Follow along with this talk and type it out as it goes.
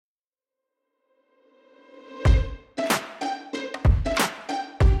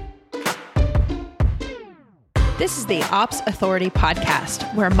This is the Ops Authority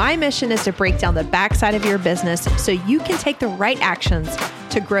podcast, where my mission is to break down the backside of your business so you can take the right actions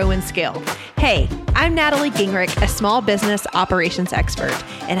to grow and scale. Hey, I'm Natalie Gingrich, a small business operations expert,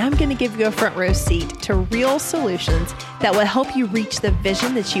 and I'm going to give you a front row seat to real solutions that will help you reach the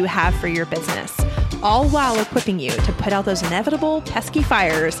vision that you have for your business, all while equipping you to put out those inevitable pesky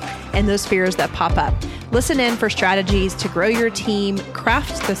fires and those fears that pop up. Listen in for strategies to grow your team,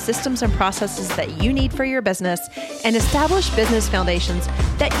 craft the systems and processes that you need for your business, and establish business foundations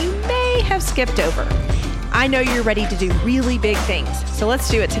that you may have skipped over. I know you're ready to do really big things, so let's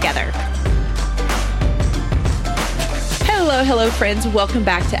do it together. Hello, friends. Welcome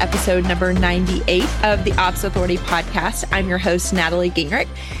back to episode number 98 of the Ops Authority podcast. I'm your host, Natalie Gingrich.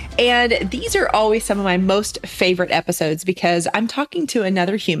 And these are always some of my most favorite episodes because I'm talking to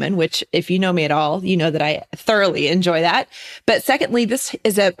another human, which if you know me at all, you know that I thoroughly enjoy that. But secondly, this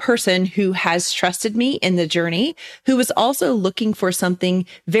is a person who has trusted me in the journey, who was also looking for something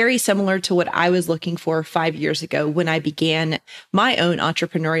very similar to what I was looking for 5 years ago when I began my own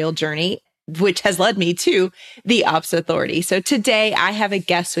entrepreneurial journey, which has led me to the Ops Authority. So today I have a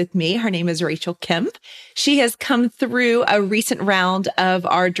guest with me. Her name is Rachel Kempf. She has come through a recent round of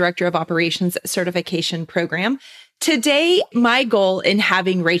our Director of Operations certification program. Today, my goal in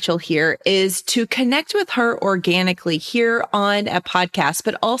having Rachel here is to connect with her organically here on a podcast,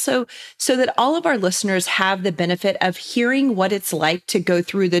 but also so that all of our listeners have the benefit of hearing what it's like to go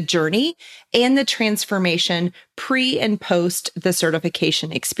through the journey and the transformation pre and post the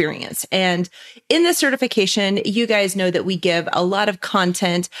certification experience. And in the certification, you guys know that we give a lot of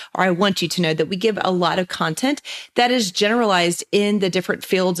content, or I want you to know that we give a lot of content that is generalized in the different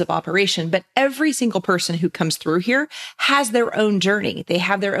fields of operation. But every single person who comes through here has their own journey. They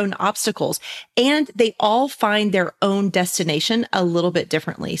have their own obstacles, and they all find their own destination a little bit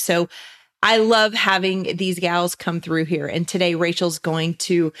differently. So I love having these gals come through here. And today, Rachel's going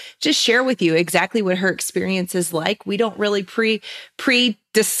to just share with you exactly what her experience is like. We don't really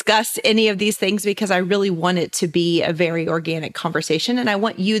pre-discuss any of these things because I really want it to be a very organic conversation. And I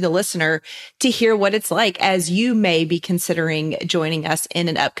want you, the listener, to hear what it's like as you may be considering joining us in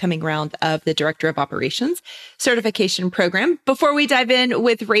an upcoming round of the Director of Operations certification program. Before we dive in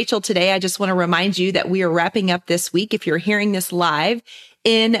with Rachel today, I just want to remind you that we are wrapping up this week. If you're hearing this live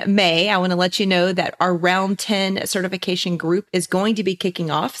in May, I want to let you know that our round 10 certification group is going to be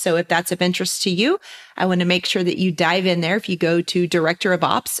kicking off. So if that's of interest to you, I want to make sure that you dive in there. If you go to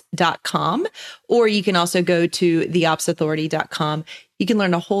directorofops.com, or you can also go to theopsauthority.com, you can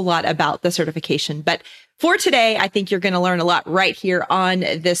learn a whole lot about the certification. But for today, I think you're going to learn a lot right here on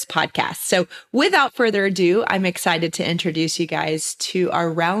this podcast. So without further ado, I'm excited to introduce you guys to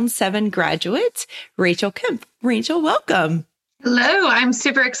our round 7 graduate, Rachel Kempf. Rachel, welcome. Hello, I'm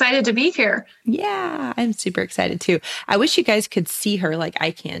super excited to be here. Yeah, I'm super excited too. I wish you guys could see her like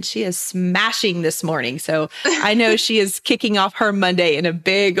I can. She is smashing this morning. So I know she is kicking off her Monday in a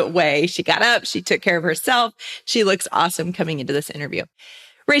big way. She got up, she took care of herself. She looks awesome coming into this interview.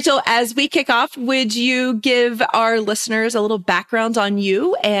 Rachel, as we kick off, would you give our listeners a little background on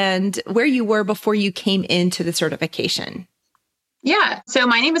you and where you were before you came into the certification? Yeah. So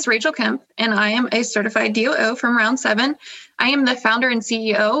my name is Rachel Kempf, and I am a certified DOO from Round 7. I am the founder and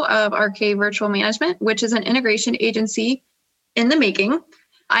CEO of RK Virtual Management, which is an integration agency in the making.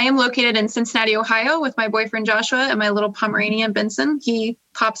 I am located in Cincinnati, Ohio, with my boyfriend Joshua and my little Pomeranian Benson. He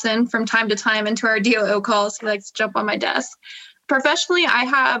pops in from time to time into our DOO calls. He likes to jump on my desk. Professionally, I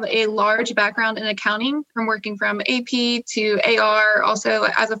have a large background in accounting, from working from AP to AR, also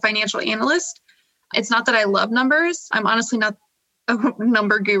as a financial analyst. It's not that I love numbers. I'm honestly not a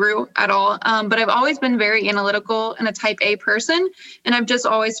number guru at all. But I've always been very analytical and a type A person. And I've just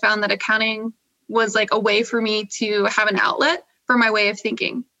always found that accounting was like a way for me to have an outlet for my way of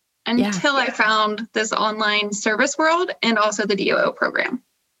thinking until I found this online service world and also the DOO program.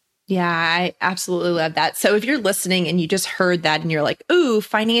 Yeah, I absolutely love that. So if you're listening and you just heard that and you're like, ooh,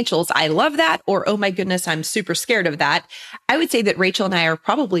 financials, I love that. Or, oh my goodness, I'm super scared of that. I would say that Rachel and I are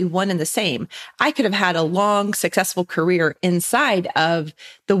probably one and the same. I could have had a long, successful career inside of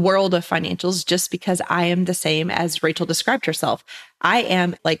the world of financials just because I am the same as Rachel described herself. I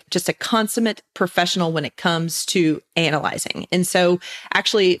am like just a consummate professional when it comes to analyzing. And so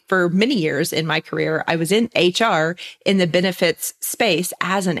actually for many years in my career, I was in HR in the benefits space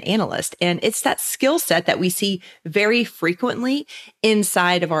as an analyst. And it's that skill set that we see very frequently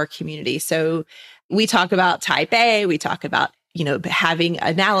inside of our community. So we talk about type A, we talk about having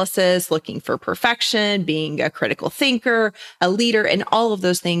analysis, looking for perfection, being a critical thinker, a leader, and all of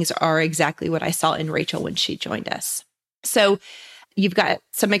those things are exactly what I saw in Rachel when she joined us. So you've got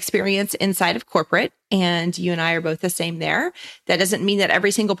some experience inside of corporate, and you and I are both the same there. That doesn't mean that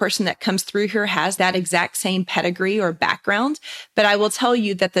every single person that comes through here has that exact same pedigree or background. But I will tell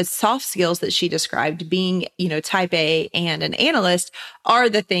you that the soft skills that she described, being, type A and an analyst, are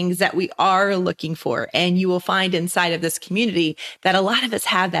the things that we are looking for. And you will find inside of this community that a lot of us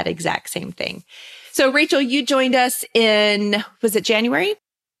have that exact same thing. So Rachel, you joined us was it January?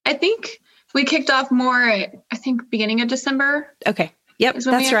 I think we kicked off more, beginning of December. Okay. Yep. Is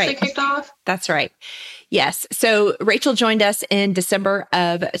when that's we actually right. kicked off. That's right. Yes. So Rachel joined us in December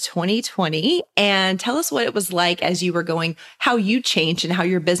of 2020, and tell us what it was like as you were going, how you changed and how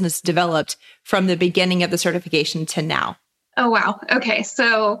your business developed from the beginning of the certification to now. Oh, wow. Okay.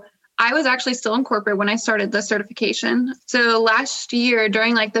 So I was actually still in corporate when I started the certification. So last year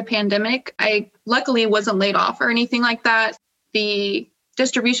during the pandemic, I luckily wasn't laid off or anything like that. The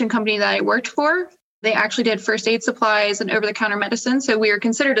distribution company that I worked for, they actually did first aid supplies and over-the-counter medicine. So we were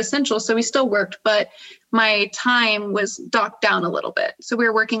considered essential. So we still worked, but my time was docked down a little bit. So we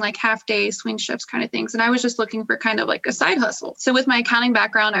were working half days, swing shifts kind of things. And I was just looking for kind of a side hustle. So with my accounting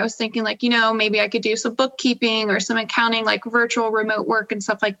background, I was thinking maybe I could do some bookkeeping or some accounting, virtual remote work and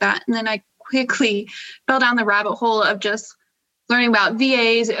stuff like that. And then I quickly fell down the rabbit hole of just learning about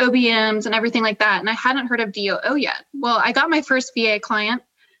VAs, OBMs, and everything like that. And I hadn't heard of DOO yet. Well, I got my first VA client,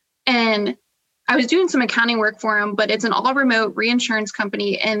 and I was doing some accounting work for them, but it's an all remote reinsurance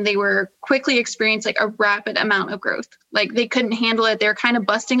company, and they were quickly experiencing a rapid amount of growth. They couldn't handle it. They're kind of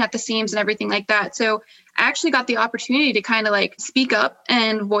busting at the seams and everything like that. So I actually got the opportunity to kind of speak up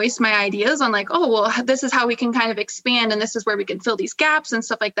and voice my ideas on this is how we can kind of expand, and this is where we can fill these gaps and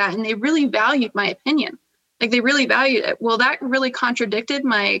stuff like that. And they really valued my opinion. They really valued it. Well, that really contradicted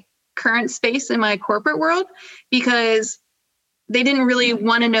my current space in my corporate world, because they didn't really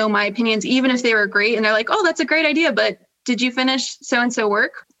want to know my opinions, even if they were great. And they're like, oh, that's a great idea, but did you finish so-and-so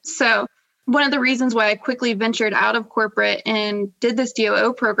work? So one of the reasons why I quickly ventured out of corporate and did this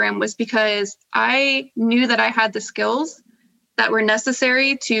DOO program was because I knew that I had the skills that were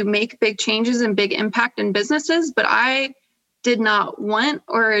necessary to make big changes and big impact in businesses, but I did not want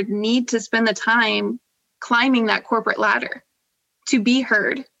or need to spend the time climbing that corporate ladder to be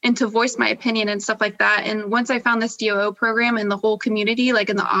heard and to voice my opinion and stuff like that. And once I found this DOO program and the whole community, in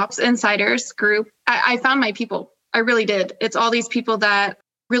the Ops Insiders group, I found my people. I really did. It's all these people that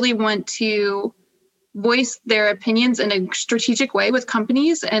really want to voice their opinions in a strategic way with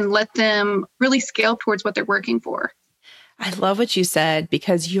companies and let them really scale towards what they're working for. I love what you said,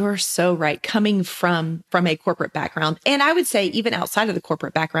 because you're so right. Coming from a corporate background, and I would say even outside of the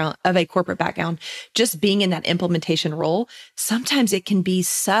corporate background, just being in that implementation role, sometimes it can be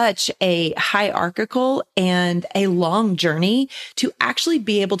such a hierarchical and a long journey to actually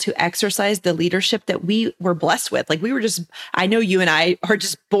be able to exercise the leadership that we were blessed with. I know you and I are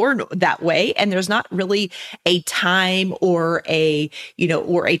just born that way, and there's not really a time or a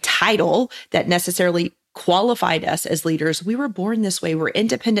title that necessarily qualified us as leaders. We were born this way. We're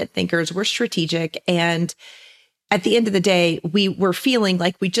independent thinkers. We're strategic. And at the end of the day, we were feeling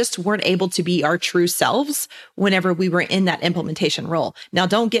like we just weren't able to be our true selves whenever we were in that implementation role. Now,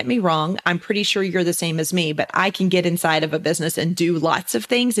 don't get me wrong. I'm pretty sure you're the same as me, but I can get inside of a business and do lots of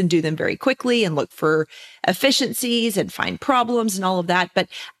things and do them very quickly and look for efficiencies and find problems and all of that. But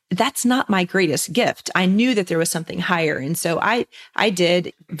that's not my greatest gift. I knew that there was something higher. And so I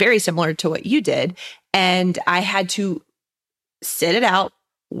did very similar to what you did. And I had to sit it out,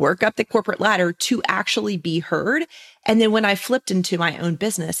 work up the corporate ladder to actually be heard. And then when I flipped into my own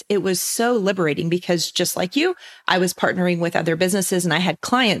business, it was so liberating, because just like you, I was partnering with other businesses and I had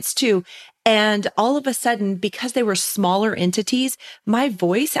clients too. And all of a sudden, because they were smaller entities, my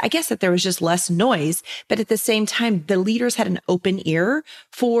voice, I guess that there was just less noise, but at the same time, the leaders had an open ear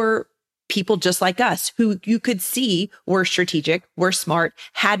for people just like us, who you could see were strategic, were smart,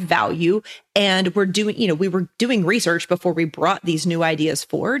 had value, and were doing, we were doing research before we brought these new ideas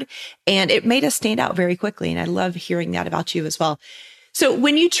forward. And it made us stand out very quickly. And I love hearing that about you as well. So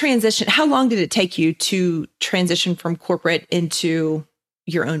when you transitioned, how long did it take you to transition from corporate into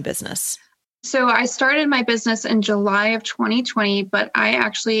your own business? So I started my business in July of 2020, but I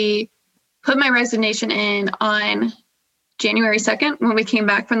actually put my resignation in on January 2nd when we came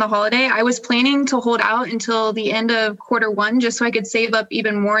back from the holiday. I was planning to hold out until the end of Q1 just so I could save up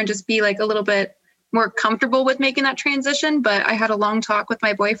even more and just be a little bit more comfortable with making that transition. But I had a long talk with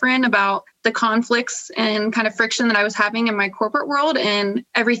my boyfriend about the conflicts and kind of friction that I was having in my corporate world and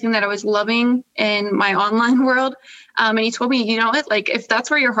everything that I was loving in my online world. And he told me, if that's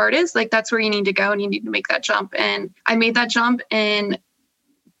where your heart is, that's where you need to go and you need to make that jump. And I made that jump, and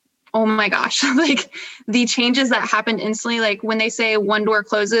oh my gosh, like the changes that happened instantly, like when they say one door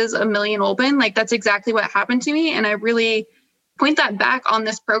closes, a million open, like that's exactly what happened to me. And I really point that back on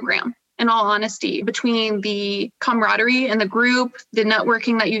this program. In all honesty, between the camaraderie and the group, the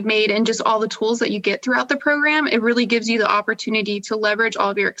networking that you've made, and just all the tools that you get throughout the program, it really gives you the opportunity to leverage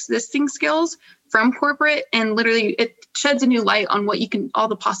all of your existing skills from corporate. And literally it sheds a new light on what you can, all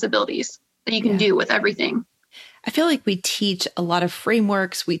the possibilities that you can do with everything. I feel like we teach a lot of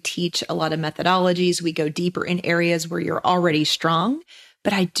frameworks. We teach a lot of methodologies. We go deeper in areas where you're already strong.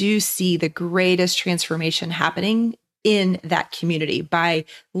 But I do see the greatest transformation happening in that community by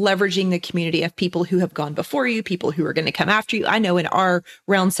leveraging the community of people who have gone before you, people who are going to come after you. I know in our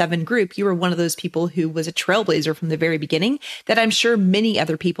round 7 group, you were one of those people who was a trailblazer from the very beginning that I'm sure many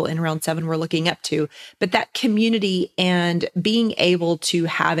other people in round 7 were looking up to. But that community and being able to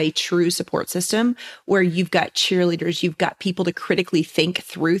have a true support system where you've got cheerleaders, you've got people to critically think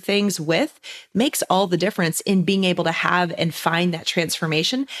through things with, makes all the difference in being able to have and find that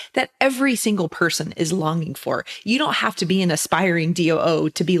transformation that every single person is longing for. You don't have to be an aspiring DOO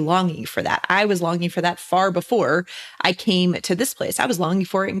to be longing for that. I was longing for that far before I came to this place. I was longing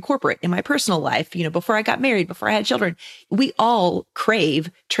for it in corporate, in my personal life, before I got married, before I had children. We all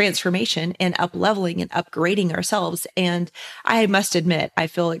crave transformation and up leveling and upgrading ourselves. And I must admit, I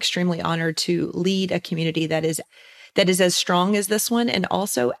feel extremely honored to lead a community that is as strong as this one and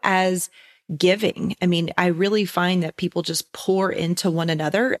also as giving. I mean, I really find that people just pour into one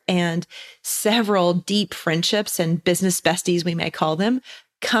another, and several deep friendships and business besties, we may call them,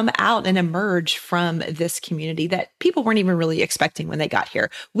 come out and emerge from this community that people weren't even really expecting when they got here.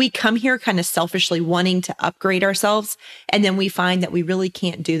 We come here kind of selfishly wanting to upgrade ourselves. And then we find that we really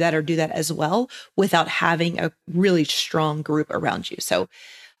can't do that or do that as well without having a really strong group around you. So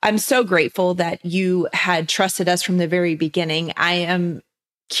I'm so grateful that you had trusted us from the very beginning. I am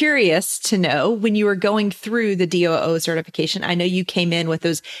curious to know, when you were going through the DOO certification, I know you came in with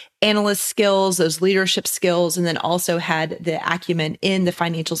those analyst skills, those leadership skills, and then also had the acumen in the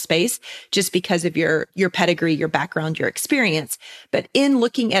financial space just because of your pedigree, your background, your experience. But in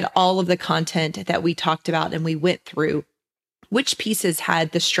looking at all of the content that we talked about and we went through, which pieces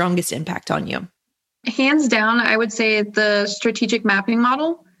had the strongest impact on you? Hands down, I would say the strategic mapping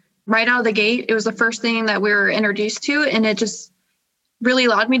model. Right out of the gate, it was the first thing that we were introduced to, and it just really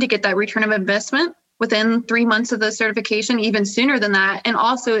allowed me to get that return of investment within 3 months of the certification, even sooner than that. And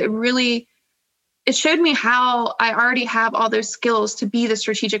also it showed me how I already have all those skills to be the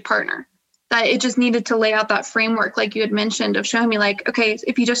strategic partner, that it just needed to lay out that framework, like you had mentioned, of showing me like, okay,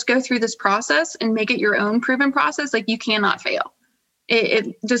 if you just go through this process and make it your own proven process, like you cannot fail.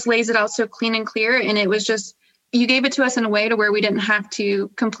 It just lays it out so clean and clear. And it was just, you gave it to us in a way to where we didn't have to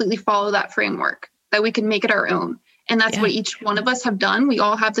completely follow that framework, that we could make it our own. And that's what each one of us have done. We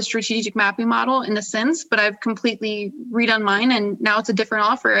all have the strategic mapping model in a sense, but I've completely redone mine, and now it's a different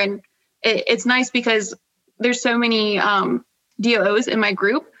offer. And it's nice because there's so many DOOs in my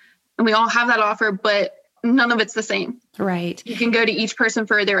group, and we all have that offer, but none of it's the same. Right. You can go to each person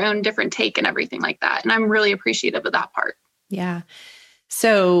for their own different take and everything like that. And I'm really appreciative of that part. Yeah.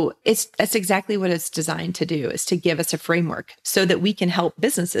 So that's exactly what it's designed to do, is to give us a framework so that we can help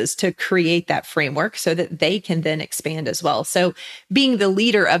businesses to create that framework so that they can then expand as well. So being the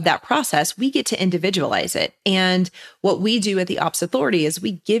leader of that process, we get to individualize it. And what we do at the Ops Authority is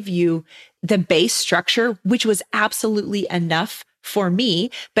we give you the base structure, which was absolutely enough for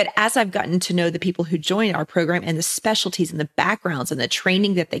me. But as I've gotten to know the people who join our program and the specialties and the backgrounds and the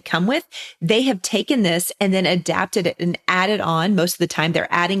training that they come with, they have taken this and then adapted it and added on. Most of the time, they're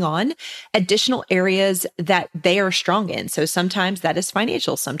adding on additional areas that they are strong in. So sometimes that is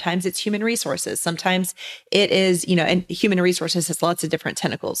financial. Sometimes it's human resources. Sometimes it is, and human resources has lots of different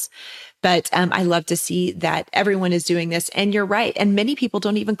tentacles. But I love to see that everyone is doing this. And you're right. And many people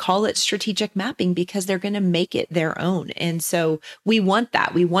don't even call it strategic mapping because they're going to make it their own. And so we want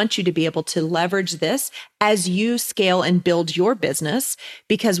that. We want you to be able to leverage this as you scale and build your business,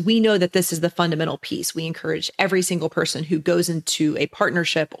 because we know that this is the fundamental piece. We encourage every single person who goes into a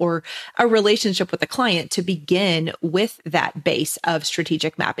partnership or a relationship with a client to begin with that base of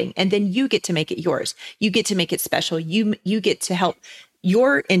strategic mapping. And then you get to make it yours. You get to make it special. You get to help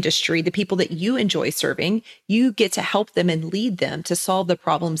your industry, the people that you enjoy serving, you get to help them and lead them to solve the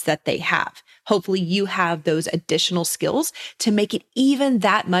problems that they have. Hopefully you have those additional skills to make it even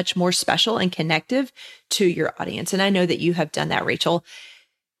that much more special and connective to your audience. And I know that you have done that, Rachel.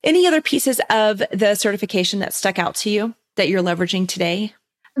 Any other pieces of the certification that stuck out to you that you're leveraging today?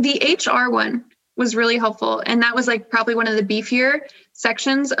 The HR one was really helpful. And that was like probably one of the beefier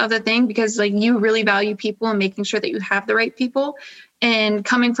sections of the thing, because like you really value people and making sure that you have the right people. And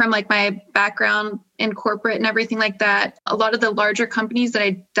coming from like my background in corporate and everything like that, a lot of the larger companies that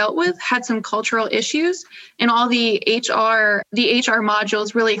I dealt with had some cultural issues, and all the HR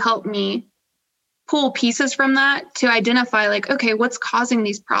modules really helped me pull pieces from that to identify like, okay, what's causing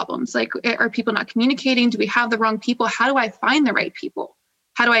these problems? Like, are people not communicating? Do we have the wrong people? How do I find the right people?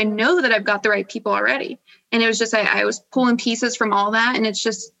 How do I know that I've got the right people already? And it was just, I was pulling pieces from all that. And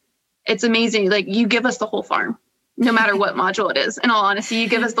it's amazing. Like, you give us the whole farm, no matter what module it is. In all honesty, you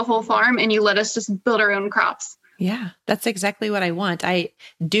give us the whole farm and you let us just build our own crops. Yeah, that's exactly what I want. I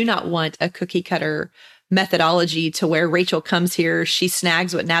do not want a cookie cutter methodology to where Rachel comes here, she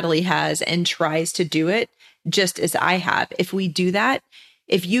snags what Natalie has and tries to do it just as I have. If we do that,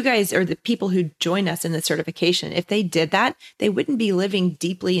 if you guys are the people who join us in the certification, if they did that, they wouldn't be living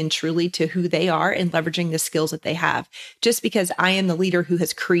deeply and truly to who they are and leveraging the skills that they have. Just because I am the leader who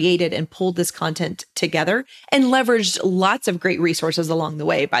has created and pulled this content together and leveraged lots of great resources along the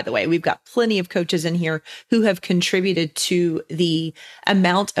way. By the way, we've got plenty of coaches in here who have contributed to the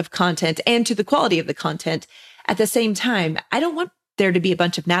amount of content and to the quality of the content. At the same time, I don't want there to be a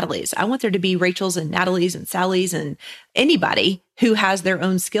bunch of Natalies. I want there to be Rachels and Natalies and Sallys and anybody who has their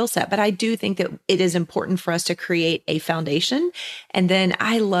own skill set. But I do think that it is important for us to create a foundation. And then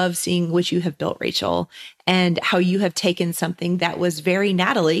I love seeing what you have built, Rachel, and how you have taken something that was very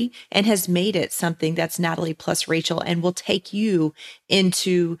Natalie and has made it something that's Natalie plus Rachel, and will take you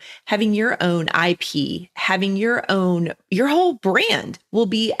into having your own IP, having your whole brand will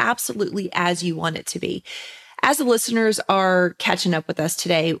be absolutely as you want it to be. As the listeners are catching up with us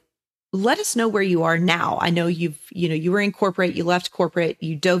today, let us know where you are now. I know you were in corporate, you left corporate,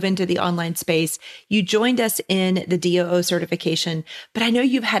 you dove into the online space, you joined us in the DOO certification, but I know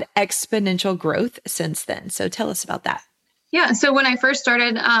you've had exponential growth since then. So tell us about that. Yeah. So when I first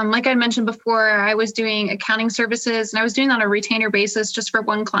started, like I mentioned before, I was doing accounting services, and I was doing that on a retainer basis just for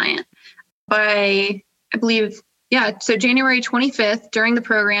one client. By, I believe, so January 25th during the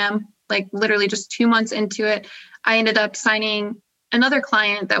program, like literally just 2 months into it, I ended up signing another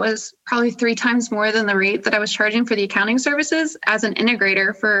client that was probably 3 times more than the rate that I was charging for the accounting services as an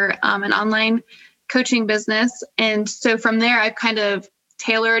integrator for an online coaching business. And so from there, I've kind of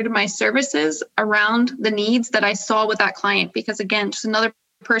tailored my services around the needs that I saw with that client, because again, just another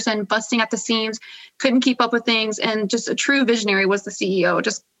person busting at the seams, couldn't keep up with things, and just a true visionary was the CEO,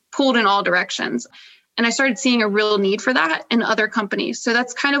 just pulled in all directions. And I started seeing a real need for that in other companies. So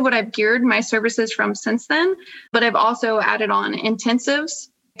that's kind of what I've geared my services from since then. But I've also added on intensives.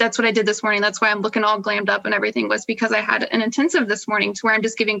 That's what I did this morning. That's why I'm looking all glammed up and everything, was because I had an intensive this morning to where I'm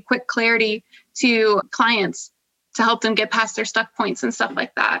just giving quick clarity to clients to help them get past their stuck points and stuff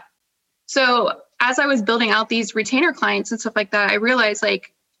like that. So as I was building out these retainer clients and stuff like that, I realized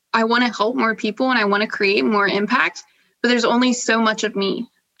like I want to help more people and I want to create more impact, but there's only so much of me.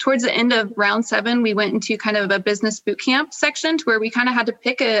 Towards the end of round 7, we went into kind of a business boot camp section to where we kind of had to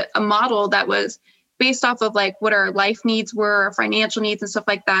pick a model that was based off of like what our life needs were, our financial needs and stuff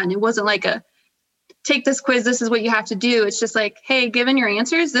like that. And it wasn't like a take this quiz, this is what you have to do. It's just like, hey, given your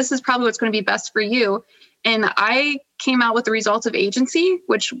answers, this is probably what's going to be best for you. And I came out with the results of agency,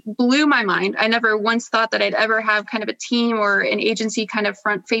 which blew my mind. I never once thought that I'd ever have kind of a team or an agency kind of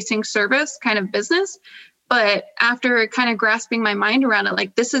front-facing service kind of business. But after kind of grasping my mind around it,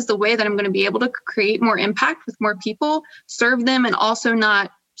 like this is the way that I'm going to be able to create more impact with more people, serve them, and also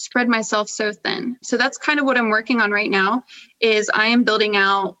not spread myself so thin. So that's kind of what I'm working on right now, is I am building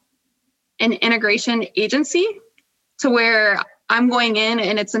out an integration agency to where I'm going in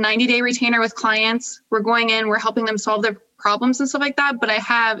and it's a 90-day retainer with clients. We're going in, we're helping them solve their problems and stuff like that. But I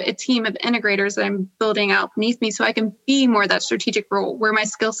have a team of integrators that I'm building out beneath me so I can be more that strategic role where my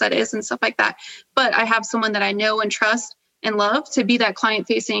skill set is and stuff like that. But I have someone that I know and trust and love to be that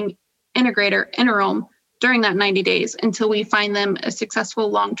client-facing integrator interim during that 90 days until we find them a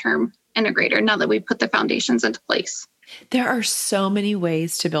successful long-term integrator now that we put the foundations into place. There are so many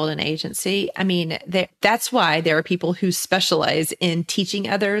ways to build an agency. I mean, that's why there are people who specialize in teaching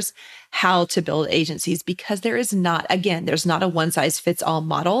others how to build agencies, because there's not a one-size-fits-all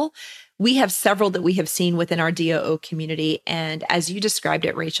model. We have several that we have seen within our DOO community. And as you described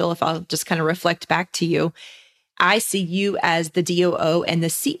it, Rachel, if I'll just kind of reflect back to you, I see you as the DOO and the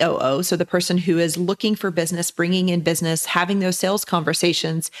COO. So the person who is looking for business, bringing in business, having those sales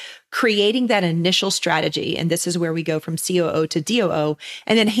conversations, creating that initial strategy. And this is where we go from COO to DOO,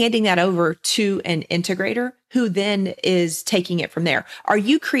 and then handing that over to an integrator who then is taking it from there. Are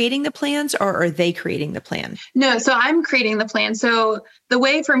you creating the plans or are they creating the plan? No, so I'm creating the plan. So the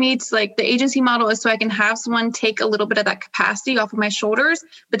way for me, it's like the agency model is so I can have someone take a little bit of that capacity off of my shoulders,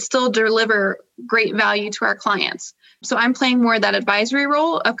 but still deliver great value to our clients. So I'm playing more that advisory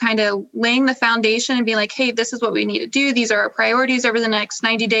role of kind of laying the foundation and being like, hey, this is what we need to do. These are our priorities over the next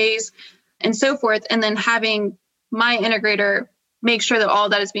 90 days and so forth. And then having my integrator make sure that all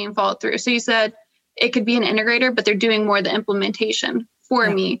that is being followed through. So you said it could be an integrator, but they're doing more of the implementation for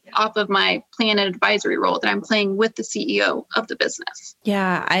me off of my plan and advisory role that I'm playing with the CEO of the business.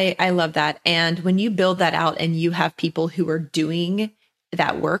 Yeah, I love that. And when you build that out and you have people who are doing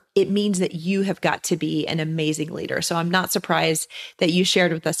that work, it means that you have got to be an amazing leader. So I'm not surprised that you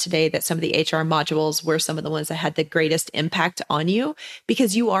shared with us today that some of the HR modules were some of the ones that had the greatest impact on you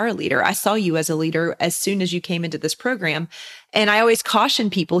because you are a leader. I saw you as a leader as soon as you came into this program. And I always caution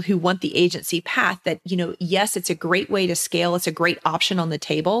people who want the agency path that, yes, it's a great way to scale. It's a great option on the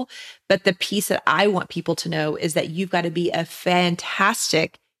table. But the piece that I want people to know is that you've got to be a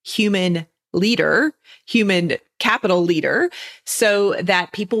fantastic human leader, human capital leader, so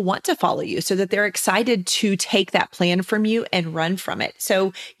that people want to follow you, so that they're excited to take that plan from you and run from it.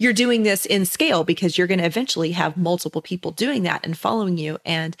 So you're doing this in scale because you're going to eventually have multiple people doing that and following you.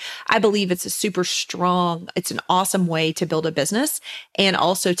 And I believe it's it's an awesome way to build a business and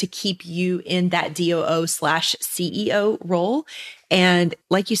also to keep you in that DOO/CEO role. And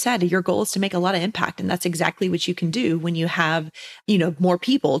like you said, your goal is to make a lot of impact. And that's exactly what you can do when you have, more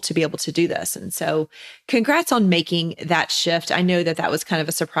people to be able to do this. And so congrats on making that shift. I know that that was kind of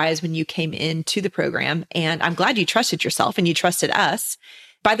a surprise when you came into the program, and I'm glad you trusted yourself and you trusted us.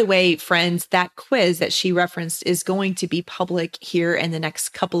 By the way, friends, that quiz that she referenced is going to be public here in the next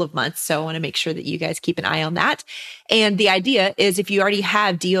couple of months. So I want to make sure that you guys keep an eye on that. And the idea is if you already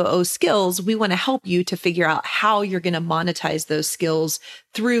have DOO skills, we want to help you to figure out how you're going to monetize those skills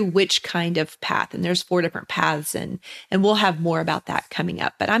through which kind of path. And there's 4 different paths, and we'll have more about that coming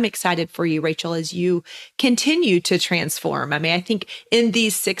up. But I'm excited for you, Rachel, as you continue to transform. I mean, I think in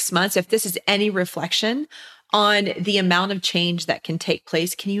these 6 months, if this is any reflection on the amount of change that can take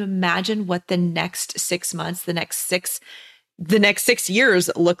place, can you imagine what the next 6 months, the next 6 years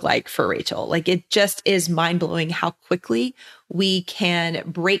look like for Rachel? Like, it just is mind blowing how quickly we can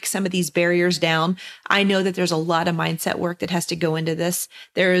break some of these barriers down. I know that there's a lot of mindset work that has to go into this.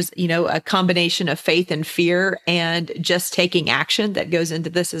 There's, a combination of faith and fear and just taking action that goes into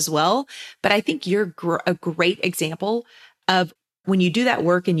this as well. But I think you're a great example of when you do that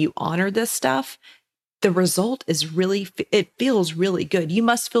work and you honor this stuff, the result is it feels really good. You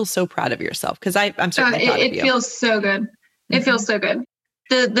must feel so proud of yourself because I'm certainly proud of you. It feels so good. It feels so good.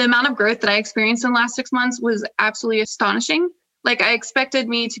 The amount of growth that I experienced in the last 6 months was absolutely astonishing. Like, I expected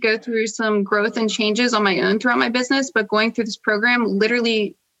me to go through some growth and changes on my own throughout my business, but going through this program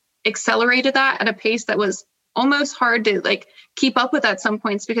literally accelerated that at a pace that was almost hard to keep up with at some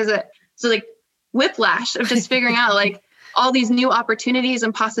points because whiplash of just figuring out all these new opportunities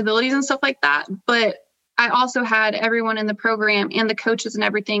and possibilities and stuff like that. But I also had everyone in the program and the coaches and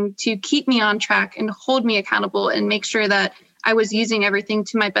everything to keep me on track and hold me accountable and make sure that I was using everything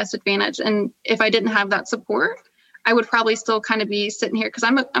to my best advantage. And if I didn't have that support, I would probably still kind of be sitting here because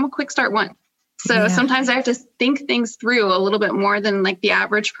I'm a quick start one. So sometimes I have to think things through a little bit more than the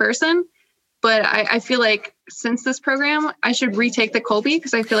average person. But I feel like since this program, I should retake the Colby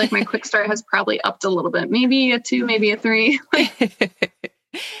because I feel like my quick start has probably upped a little bit, maybe a 2, maybe a 3.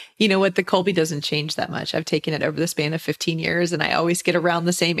 You know what? The Colby doesn't change that much. I've taken it over the span of 15 years and I always get around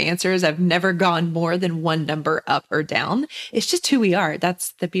the same answers. I've never gone more than one number up or down. It's just who we are.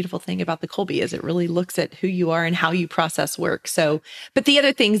 That's the beautiful thing about the Colby is it really looks at who you are and how you process work. So, but the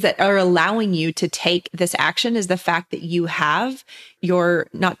other things that are allowing you to take this action is the fact that you have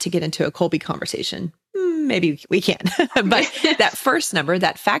not to get into a Colby conversation. Maybe we can, but that first number,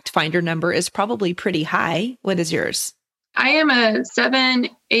 that fact finder number is probably pretty high. What is yours? I am a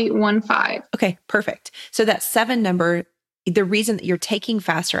 7815. Okay, perfect. So that 7 number, the reason that you're taking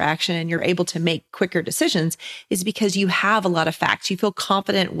faster action and you're able to make quicker decisions is because you have a lot of facts. You feel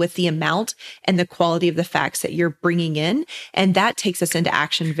confident with the amount and the quality of the facts that you're bringing in. And that takes us into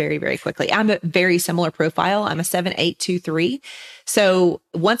action very, very quickly. I'm a very similar profile. I'm a 7823. So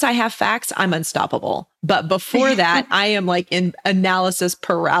once I have facts, I'm unstoppable. But before that, I am in analysis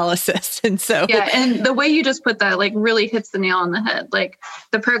paralysis. And so, and the way you just put that really hits the nail on the head.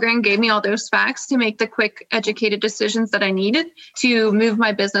 The program gave me all those facts to make the quick, educated decisions that I needed to move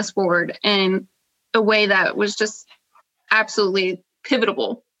my business forward in a way that was just absolutely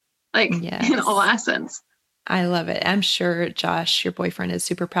pivotal like Yes. in all essence. I love it. I'm sure Josh, your boyfriend, is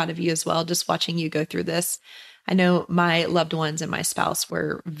super proud of you as well, just watching you go through this. I know my loved ones and my spouse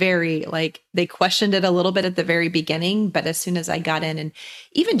were very they questioned it a little bit at the very beginning, but as soon as I got in, and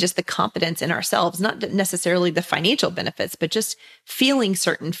even just the confidence in ourselves, not necessarily the financial benefits, but just feeling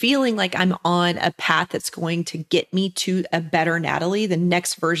certain, feeling like I'm on a path that's going to get me to a better Natalie, the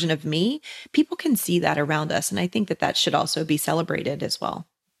next version of me, people can see that around us. And I think that that should also be celebrated as well.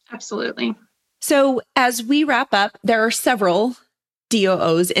 Absolutely. So as we wrap up, there are several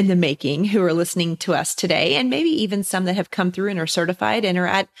DOOs in the making who are listening to us today, and maybe even some that have come through and are certified and are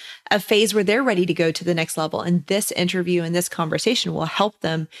at a phase where they're ready to go to the next level. And this interview and this conversation will help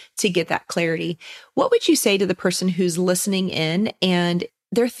them to get that clarity. What would you say to the person who's listening in and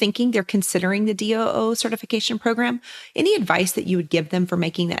they're considering the DOO certification program? Any advice that you would give them for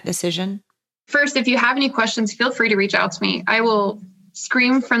making that decision? First, if you have any questions, feel free to reach out to me. I will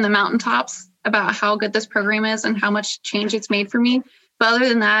scream from the mountaintops about how good this program is and how much change it's made for me. But other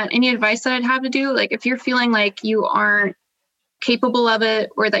than that, any advice that I'd have to do, like if you're feeling like you aren't capable of it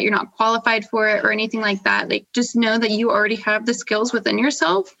or that you're not qualified for it or anything like that, like just know that you already have the skills within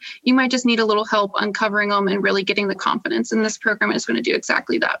yourself. You might just need a little help uncovering them and really getting the confidence. And this program is going to do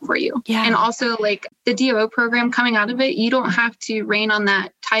exactly that for you. Yeah. And also like the DOO program coming out of it, you don't have to reign on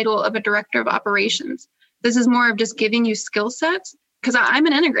that title of a director of operations. This is more of just giving you skill sets, because I'm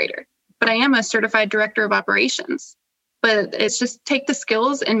an integrator, but I am a certified director of operations. But it's just take the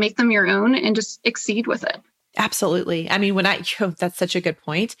skills and make them your own and just exceed with it. Absolutely. I mean, that's such a good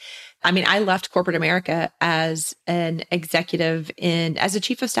point. I mean, I left corporate America as an executive as a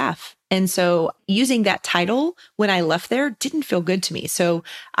chief of staff. And so using that title when I left there didn't feel good to me. So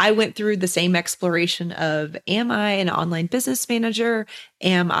I went through the same exploration of, am I an online business manager?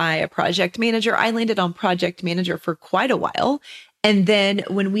 Am I a project manager? I landed on project manager for quite a while. And then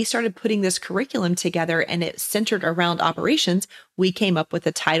when we started putting this curriculum together and it centered around operations, we came up with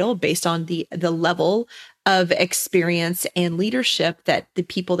a title based on the level of experience and leadership that the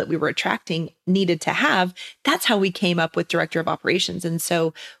people that we were attracting needed to have. That's how we came up with director of operations. And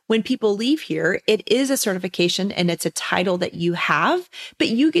so when people leave here, it is a certification and it's a title that you have, but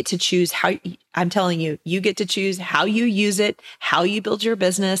you get to choose I'm telling you, you get to choose how you use it, how you build your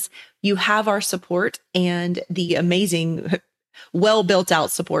business. You have our support and the amazing well built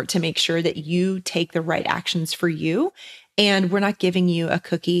out support to make sure that you take the right actions for you. And we're not giving you a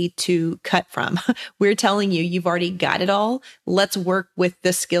cookie to cut from. We're telling you, you've already got it all. Let's work with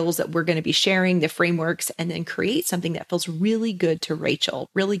the skills that we're going to be sharing, the frameworks, and then create something that feels really good to Rachel,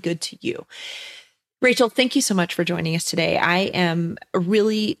 really good to you. Rachel, thank you so much for joining us today. I am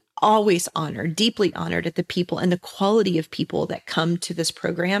really always honored, deeply honored at the people and the quality of people that come to this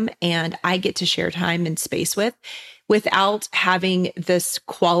program and I get to share time and space with. Without having this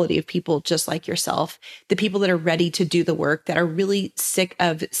quality of people just like yourself, the people that are ready to do the work, that are really sick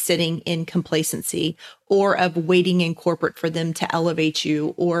of sitting in complacency or of waiting in corporate for them to elevate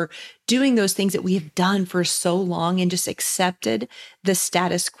you, or doing those things that we have done for so long and just accepted the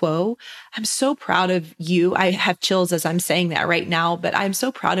status quo. I'm so proud of you. I have chills as I'm saying that right now, but I'm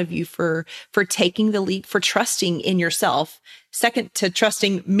so proud of you for taking the leap, for trusting in yourself. Second to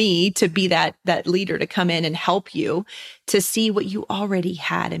trusting me to be that leader to come in and help you to see what you already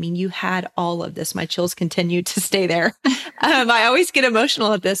had. I mean, you had all of this. My chills continue to stay there. I always get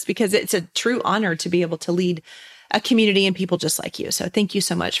emotional at this because it's a true honor to be able to lead a community and people just like you. So thank you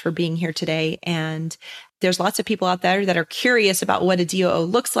so much for being here today. And there's lots of people out there that are curious about what a DOO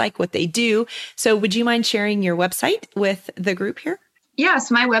looks like, what they do. So would you mind sharing your website with the group here?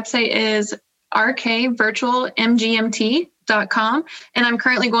 Yes, my website is rkvirtualmgmt.com. And I'm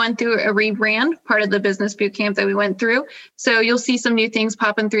currently going through a rebrand, part of the business bootcamp that we went through. So you'll see some new things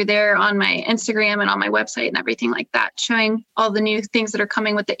popping through there on my Instagram and on my website and everything like that, showing all the new things that are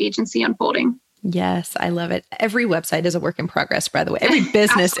coming with the agency unfolding. Yes, I love it. Every website is a work in progress, by the way. Every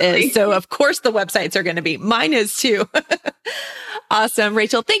business is. So of course the websites are going to be. Mine is too. Awesome.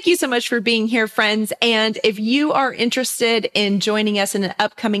 Rachel, thank you so much for being here, friends. And if you are interested in joining us in an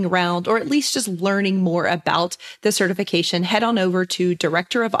upcoming round, or at least just learning more about the certification, head on over to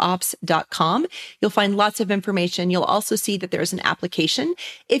directorofops.com. You'll find lots of information. You'll also see that there's an application.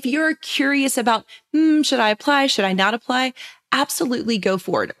 If you're curious about, should I apply? Should I not apply? Absolutely go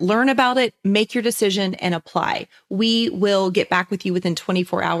for it. Learn about it, make your decision, and apply. We will get back with you within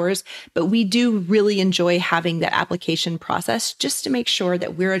 24 hours, but we do really enjoy having that application process just to make sure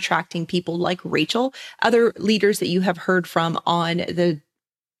that we're attracting people like Rachel, other leaders that you have heard from on the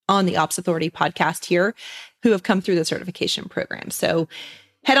Ops Authority podcast here who have come through the certification program. So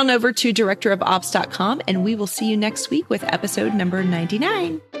head on over to directorofops.com and we will see you next week with episode number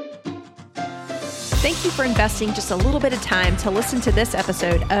 99. Thank you for investing just a little bit of time to listen to this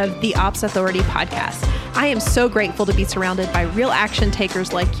episode of the Ops Authority podcast. I am so grateful to be surrounded by real action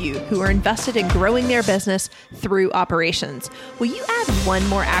takers like you who are invested in growing their business through operations. Will you add one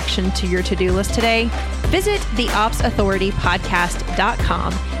more action to your to-do list today? Visit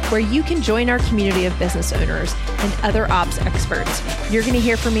theopsauthoritypodcast.com where you can join our community of business owners and other ops experts. You're going to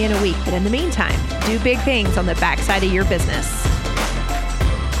hear from me in a week, but in the meantime, do big things on the backside of your business.